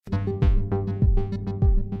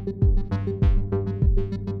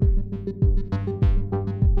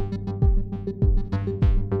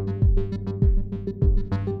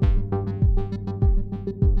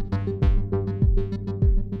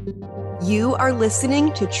You are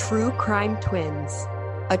listening to True Crime Twins,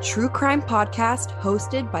 a true crime podcast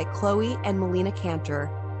hosted by Chloe and Melina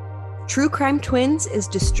Cantor. True Crime Twins is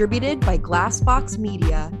distributed by Glassbox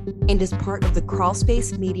Media and is part of the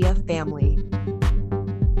Crawlspace Media family.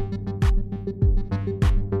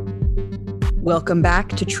 Welcome back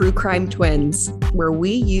to True Crime Twins, where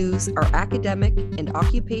we use our academic and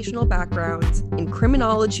occupational backgrounds in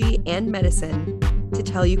criminology and medicine to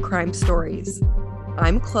tell you crime stories.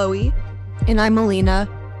 I'm Chloe. And I'm Melina.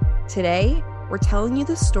 Today, we're telling you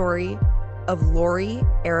the story of Lori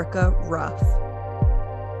Erica Ruff.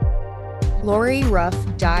 Lori Ruff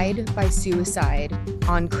died by suicide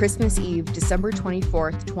on Christmas Eve, December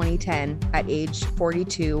 24th, 2010, at age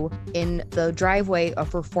 42, in the driveway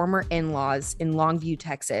of her former in-laws in Longview,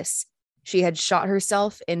 Texas. She had shot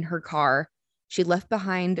herself in her car. She left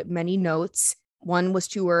behind many notes. One was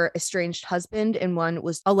to her estranged husband, and one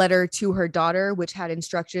was a letter to her daughter, which had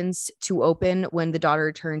instructions to open when the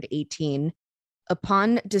daughter turned 18.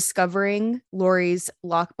 Upon discovering Lori's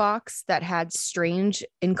lockbox that had strange,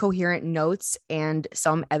 incoherent notes and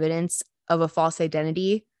some evidence of a false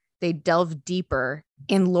identity, they delved deeper,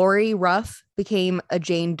 and Lori Ruff became a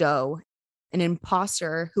Jane Doe, an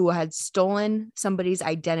imposter who had stolen somebody's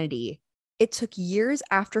identity. It took years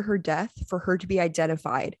after her death for her to be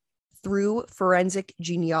identified through forensic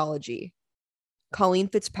genealogy. Colleen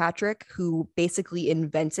Fitzpatrick, who basically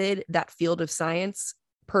invented that field of science,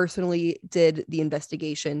 personally did the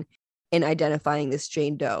investigation in identifying this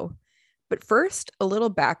Jane Doe. But first, a little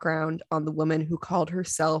background on the woman who called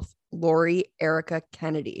herself Lori Erica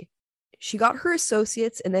Kennedy. She got her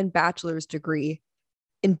associate's and then bachelor's degree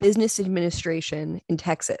in business administration in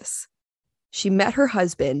Texas. She met her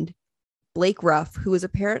husband, Blake Ruff, who was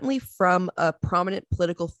apparently from a prominent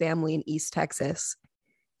political family in East Texas,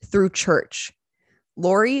 through church.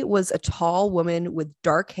 Lori was a tall woman with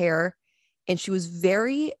dark hair, and she was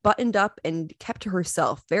very buttoned up and kept to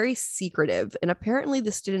herself, very secretive. And apparently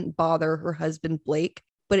this didn't bother her husband, Blake,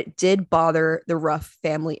 but it did bother the Ruff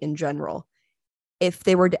family in general. If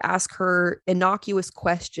they were to ask her innocuous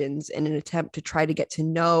questions in an attempt to try to get to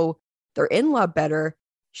know their in-law better,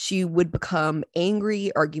 she would become angry,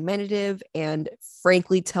 argumentative, and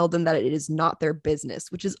frankly tell them that it is not their business,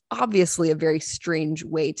 which is obviously a very strange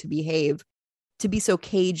way to behave, to be so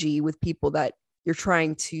cagey with people that you're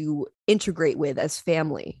trying to integrate with as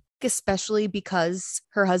family. Especially because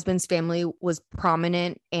her husband's family was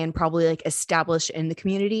prominent and probably established in the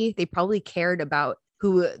community. They probably cared about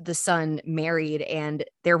who the son married, and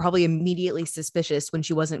they were probably immediately suspicious when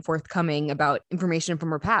she wasn't forthcoming about information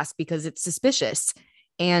from her past because it's suspicious.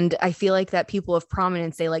 And I feel like that people of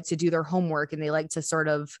prominence, they like to do their homework and they like to sort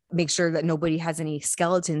of make sure that nobody has any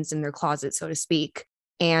skeletons in their closet, so to speak.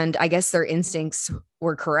 And I guess their instincts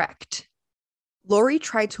were correct. Lori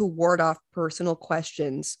tried to ward off personal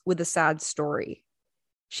questions with a sad story.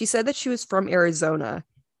 She said that she was from Arizona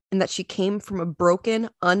and that she came from a broken,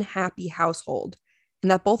 unhappy household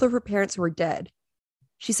and that both of her parents were dead.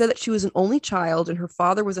 She said that she was an only child and her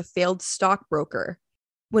father was a failed stockbroker.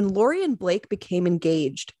 When Lori and Blake became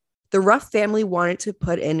engaged, the Ruff family wanted to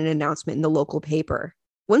put in an announcement in the local paper.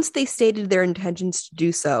 Once they stated their intentions to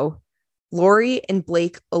do so, Lori and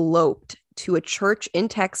Blake eloped to a church in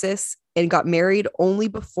Texas and got married only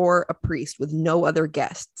before a priest with no other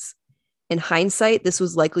guests. In hindsight, this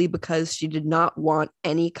was likely because she did not want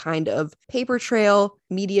any kind of paper trail,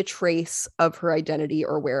 media trace of her identity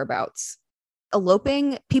or whereabouts.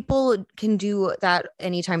 Eloping, people can do that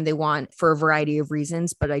anytime they want for a variety of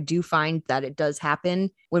reasons, but I do find that it does happen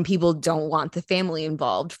when people don't want the family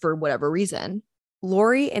involved for whatever reason.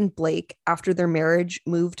 Lori and Blake, after their marriage,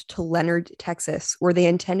 moved to Leonard, Texas, where they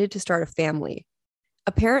intended to start a family.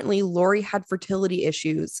 Apparently, Lori had fertility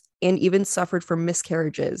issues and even suffered from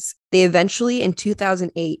miscarriages. They eventually, in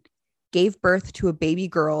 2008, gave birth to a baby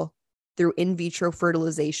girl through in vitro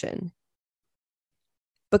fertilization.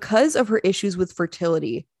 Because of her issues with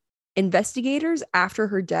fertility, investigators after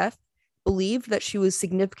her death believed that she was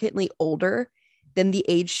significantly older than the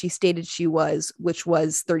age she stated she was, which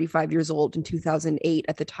was 35 years old in 2008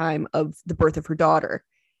 at the time of the birth of her daughter.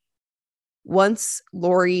 Once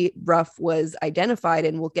Lori Ruff was identified,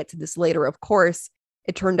 and we'll get to this later, of course,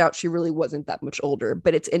 it turned out she really wasn't that much older.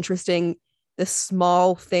 But it's interesting, the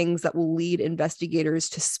small things that will lead investigators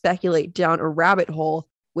to speculate down a rabbit hole,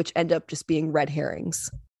 which end up just being red herrings.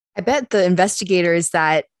 I bet the investigators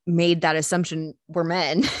that made that assumption were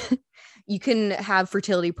men. You can have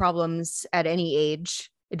fertility problems at any age.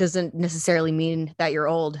 It doesn't necessarily mean that you're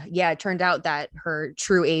old. Yeah, it turned out that her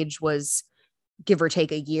true age was give or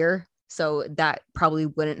take a year. So that probably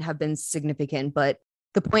wouldn't have been significant, but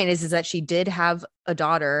The point is that she did have a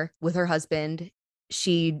daughter with her husband.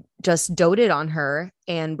 She just doted on her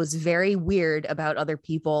and was very weird about other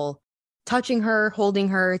people touching her, holding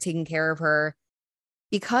her, taking care of her.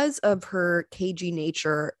 Because of her cagey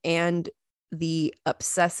nature and the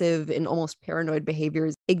obsessive and almost paranoid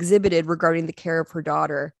behaviors exhibited regarding the care of her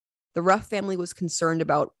daughter, the Ruff family was concerned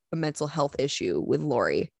about a mental health issue with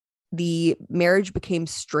Lori. The marriage became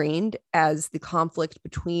strained as the conflict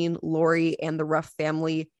between Lori and the Ruff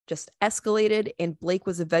family just escalated, and Blake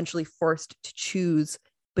was eventually forced to choose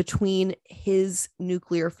between his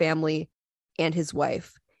nuclear family and his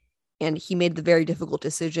wife. And he made the very difficult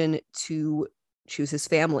decision to choose his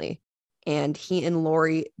family. And he and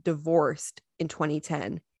Lori divorced in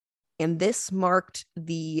 2010. And this marked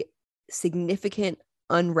the significant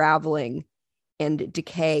unraveling and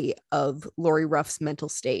decay of Lori Ruff's mental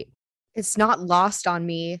state. It's not lost on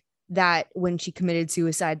me that when she committed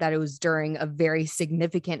suicide, that it was during a very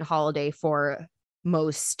significant holiday for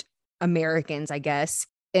most Americans, I guess.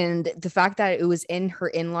 And the fact that it was in her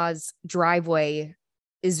in-laws' driveway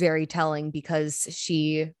is very telling, because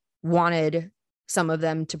she wanted some of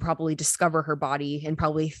them to probably discover her body and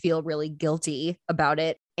probably feel really guilty about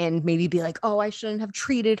it, and maybe be like, oh, I shouldn't have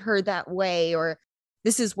treated her that way, or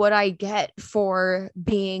this is what I get for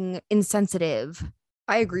being insensitive.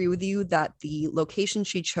 I agree with you that the location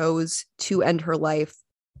she chose to end her life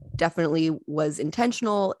definitely was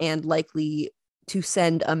intentional and likely to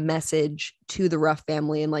send a message to the Ruff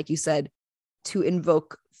family. And like you said, to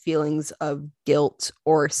invoke feelings of guilt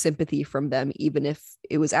or sympathy from them, even if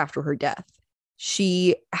it was after her death.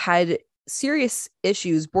 She had serious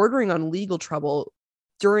issues bordering on legal trouble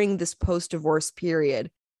during this post-divorce period.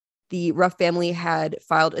 The Ruff family had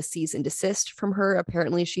filed a cease and desist from her.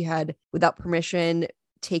 Apparently, she had, without permission,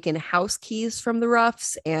 taken house keys from the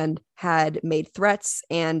Ruffs and had made threats.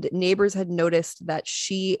 And neighbors had noticed that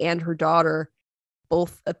she and her daughter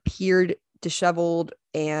both appeared disheveled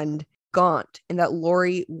and gaunt, and that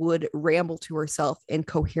Lori would ramble to herself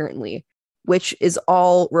incoherently, which is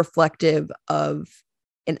all reflective of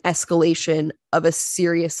an escalation of a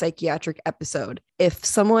serious psychiatric episode. If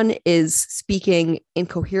someone is speaking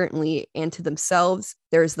incoherently and to themselves,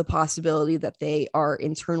 there's the possibility that they are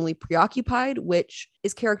internally preoccupied, which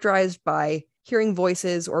is characterized by hearing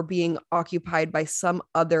voices or being occupied by some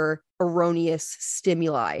other erroneous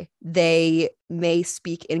stimuli. They may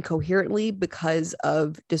speak incoherently because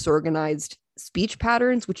of disorganized speech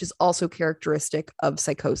patterns, which is also characteristic of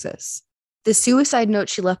psychosis. The suicide note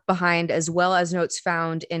she left behind, as well as notes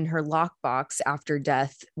found in her lockbox after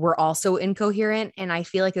death, were also incoherent. And I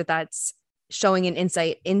feel like that's showing an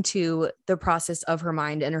insight into the process of her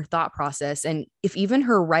mind and her thought process. And if even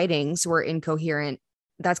her writings were incoherent,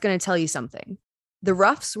 that's going to tell you something. The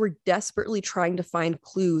Ruffs were desperately trying to find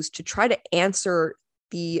clues to try to answer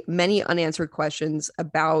the many unanswered questions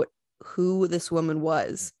about who this woman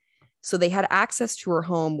was. So they had access to her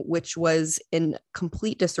home, which was in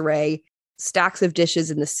complete disarray. Stacks of dishes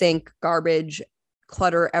in the sink, garbage,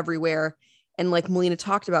 clutter everywhere. And like Melina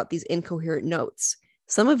talked about, these incoherent notes.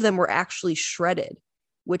 Some of them were actually shredded,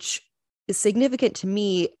 which is significant to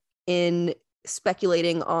me in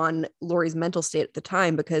speculating on Lori's mental state at the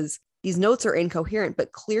time, because these notes are incoherent,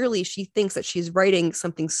 but clearly she thinks that she's writing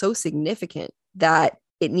something so significant that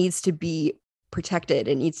it needs to be protected,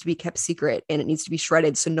 it needs to be kept secret, and it needs to be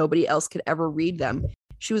shredded so nobody else could ever read them.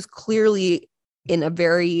 She was clearly in a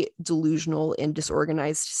very delusional and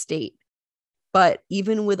disorganized state. But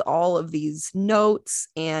even with all of these notes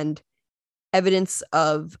and evidence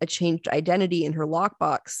of a changed identity in her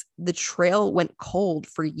lockbox, the trail went cold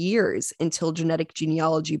for years until genetic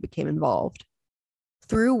genealogy became involved.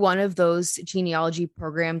 Through one of those genealogy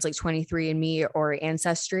programs like 23andMe or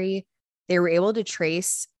Ancestry, they were able to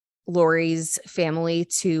trace Lori's family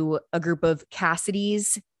to a group of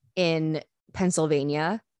Cassidys in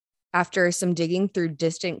Pennsylvania. After some digging through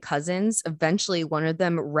distant cousins, eventually one of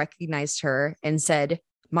them recognized her and said,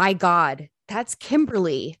 "My God, that's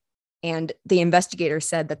Kimberly." And the investigator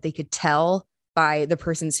said that they could tell by the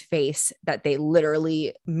person's face that they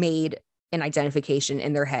literally made an identification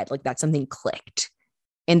in their head, like that something clicked.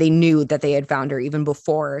 And they knew that they had found her even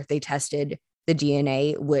before they tested the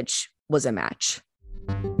DNA, which was a match.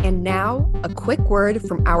 And now, a quick word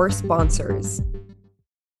from our sponsors.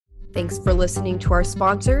 Thanks for listening to our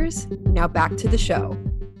sponsors. Now back to the show.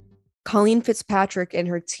 Colleen Fitzpatrick and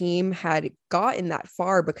her team had gotten that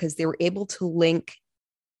far because they were able to link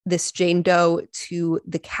this Jane Doe to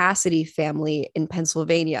the Cassidy family in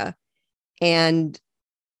Pennsylvania. And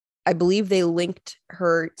I believe they linked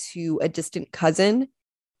her to a distant cousin.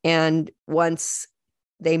 And once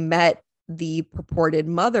they met the purported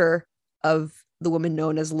mother of the woman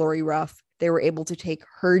known as Lori Ruff, they were able to take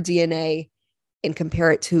her DNA and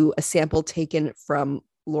compare it to a sample taken from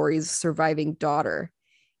Lori's surviving daughter.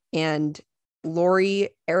 And Lori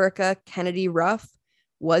Erica Kennedy Ruff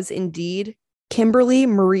was indeed Kimberly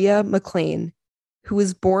Maria McLean, who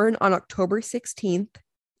was born on October 16th,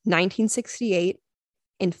 1968,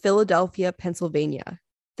 in Philadelphia, Pennsylvania.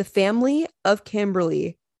 The family of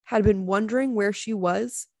Kimberly had been wondering where she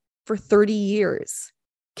was for 30 years.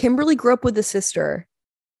 Kimberly grew up with a sister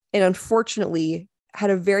and unfortunately had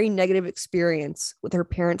a very negative experience with her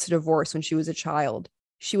parents' divorce when she was a child.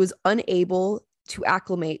 She was unable to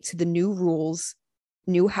acclimate to the new rules,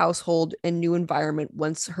 new household, and new environment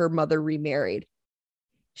once her mother remarried.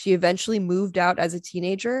 She eventually moved out as a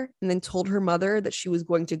teenager and then told her mother that she was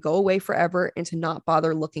going to go away forever and to not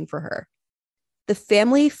bother looking for her. The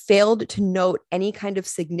family failed to note any kind of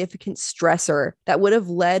significant stressor that would have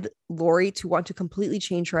led Lori to want to completely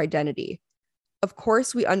change her identity. Of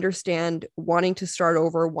course, we understand wanting to start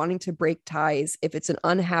over, wanting to break ties if it's an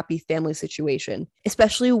unhappy family situation,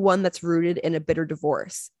 especially one that's rooted in a bitter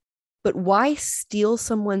divorce. But why steal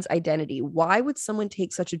someone's identity? Why would someone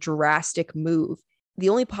take such a drastic move? The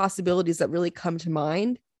only possibilities that really come to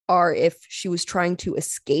mind are if she was trying to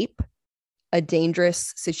escape a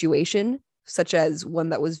dangerous situation, such as one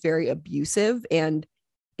that was very abusive, and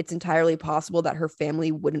it's entirely possible that her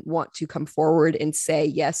family wouldn't want to come forward and say,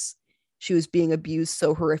 yes, she was being abused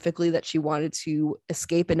so horrifically that she wanted to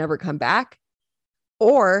escape and never come back.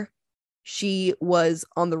 Or she was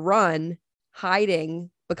on the run, hiding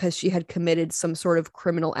because she had committed some sort of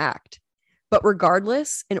criminal act. But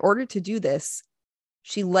regardless, in order to do this,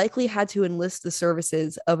 she likely had to enlist the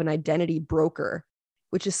services of an identity broker,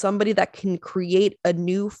 which is somebody that can create a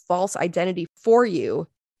new false identity for you,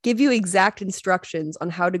 give you exact instructions on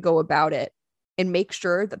how to go about it, and make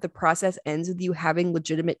sure that the process ends with you having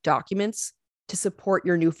legitimate documents to support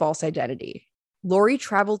your new false identity. Lori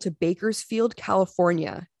traveled to Bakersfield,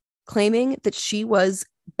 California, claiming that she was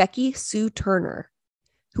Becky Sue Turner,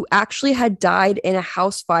 who actually had died in a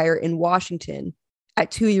house fire in Washington at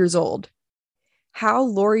 2 years old. How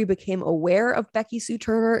Lori became aware of Becky Sue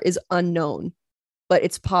Turner is unknown, but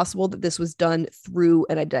it's possible that this was done through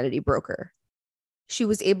an identity broker. She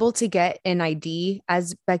was able to get an ID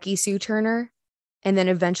as Becky Sue Turner, and then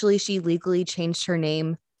eventually she legally changed her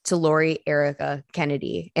name to Lori Erica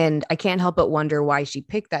Kennedy. And I can't help but wonder why she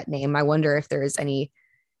picked that name. I wonder if there is any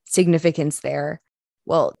significance there.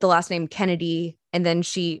 Well, the last name Kennedy, and then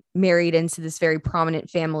she married into this very prominent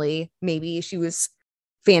family. Maybe she was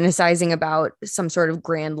fantasizing about some sort of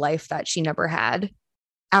grand life that she never had.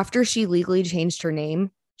 After she legally changed her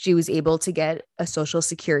name, she was able to get a social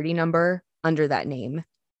security number under that name.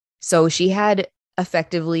 So she had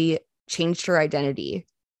effectively changed her identity.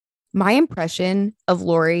 My impression of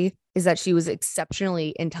Lori is that she was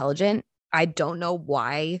exceptionally intelligent. I don't know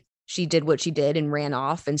why she did what she did and ran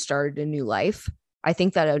off and started a new life. I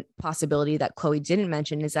think that a possibility that Chloe didn't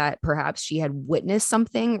mention is that perhaps she had witnessed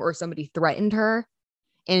something or somebody threatened her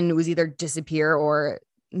and it was either disappear or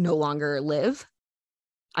no longer live.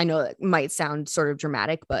 I know it might sound sort of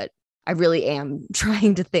dramatic, but I really am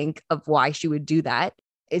trying to think of why she would do that.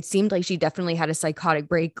 It seemed like she definitely had a psychotic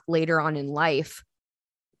break later on in life,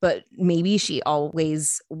 but maybe she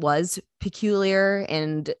always was peculiar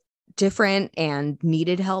and different and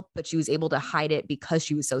needed help, but she was able to hide it because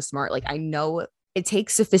she was so smart. Like, I know it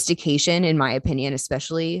takes sophistication, in my opinion,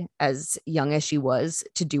 especially as young as she was,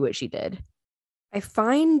 to do what she did. I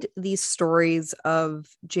find these stories of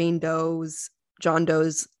Jane Doe's, John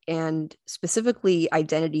Doe's, and specifically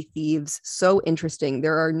identity thieves so interesting.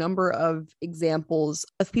 There are a number of examples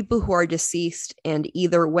of people who are deceased and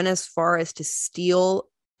either went as far as to steal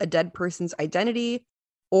a dead person's identity,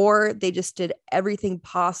 or they just did everything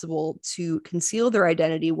possible to conceal their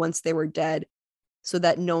identity once they were dead so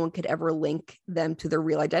that no one could ever link them to their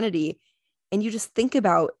real identity. And you just think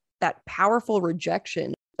about that powerful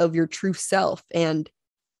rejection of your true self and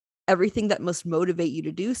everything that must motivate you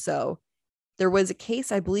to do so. There was a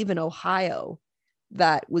case, I believe, in Ohio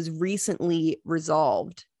that was recently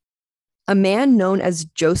resolved. A man known as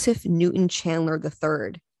Joseph Newton Chandler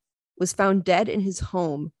III was found dead in his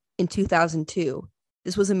home in 2002.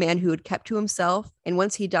 This was a man who had kept to himself, and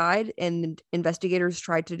once he died and investigators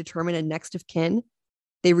tried to determine a next of kin,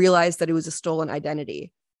 they realized that it was a stolen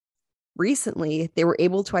identity. Recently, they were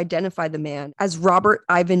able to identify the man as Robert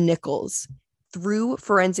Ivan Nichols through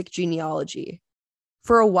forensic genealogy.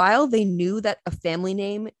 For a while, they knew that a family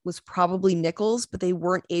name was probably Nichols, but they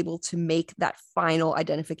weren't able to make that final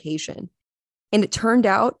identification. And it turned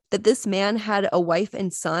out that this man had a wife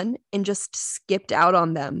and son and just skipped out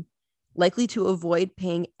on them likely to avoid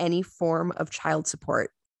paying any form of child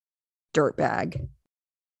support. Dirtbag.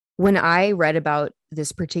 When I read about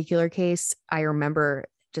this particular case, I remember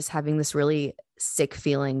just having this really sick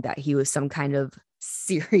feeling that he was some kind of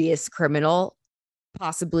serious criminal,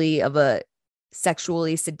 possibly of a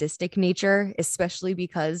sexually sadistic nature, especially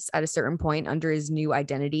because at a certain point under his new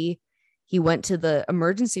identity, he went to the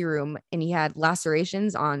emergency room and he had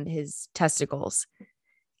lacerations on his testicles.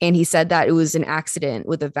 And he said that it was an accident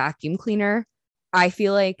with a vacuum cleaner. I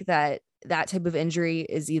feel like that type of injury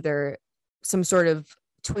is either some sort of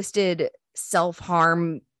twisted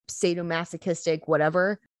self-harm, sadomasochistic,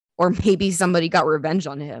 whatever, or maybe somebody got revenge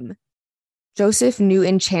on him. Joseph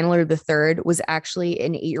Newton Chandler III was actually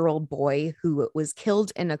an 8-year-old boy who was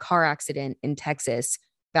killed in a car accident in Texas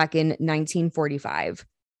back in 1945.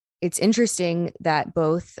 It's interesting that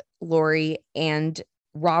both Lori and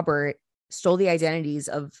Robert stole the identities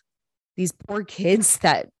of these poor kids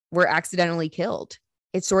that were accidentally killed.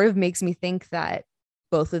 It sort of makes me think that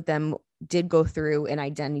both of them did go through an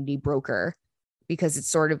identity broker, because it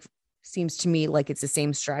sort of seems to me like it's the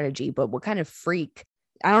same strategy. But what kind of freak?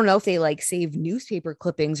 I don't know if they like save newspaper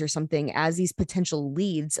clippings or something as these potential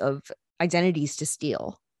leads of identities to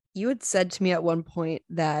steal. You had said to me at one point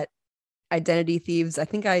that identity thieves, I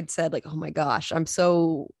think I'd said like, oh my gosh, I'm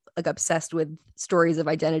so like obsessed with stories of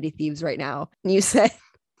identity thieves right now. And you said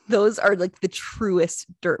those are like the truest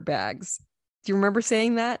dirtbags. Do you remember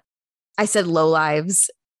saying that? I said low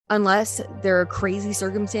lives, unless there are crazy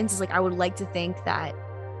circumstances. Like, I would like to think that,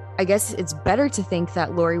 I guess it's better to think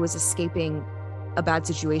that Lori was escaping a bad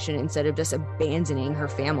situation instead of just abandoning her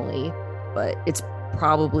family. But it's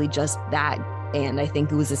probably just that. And I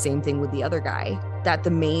think it was the same thing with the other guy, that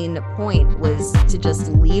the main point was to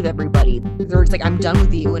just leave everybody. They're just like, I'm done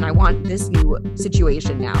with you and I want this new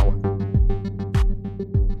situation now.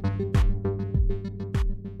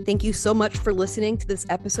 Thank you so much for listening to this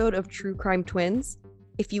episode of True Crime Twins.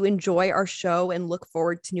 If you enjoy our show and look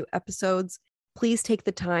forward to new episodes, please take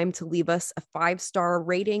the time to leave us a 5-star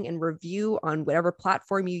rating and review on whatever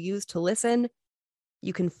platform you use to listen.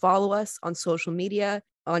 You can follow us on social media.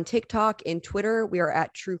 On TikTok and Twitter, we are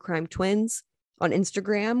at True Crime Twins. On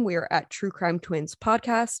Instagram, we are at True Crime Twins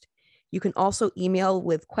Podcast. You can also email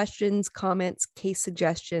with questions, comments, case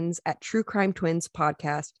suggestions at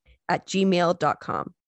truecrimetwinspodcast@gmail.com.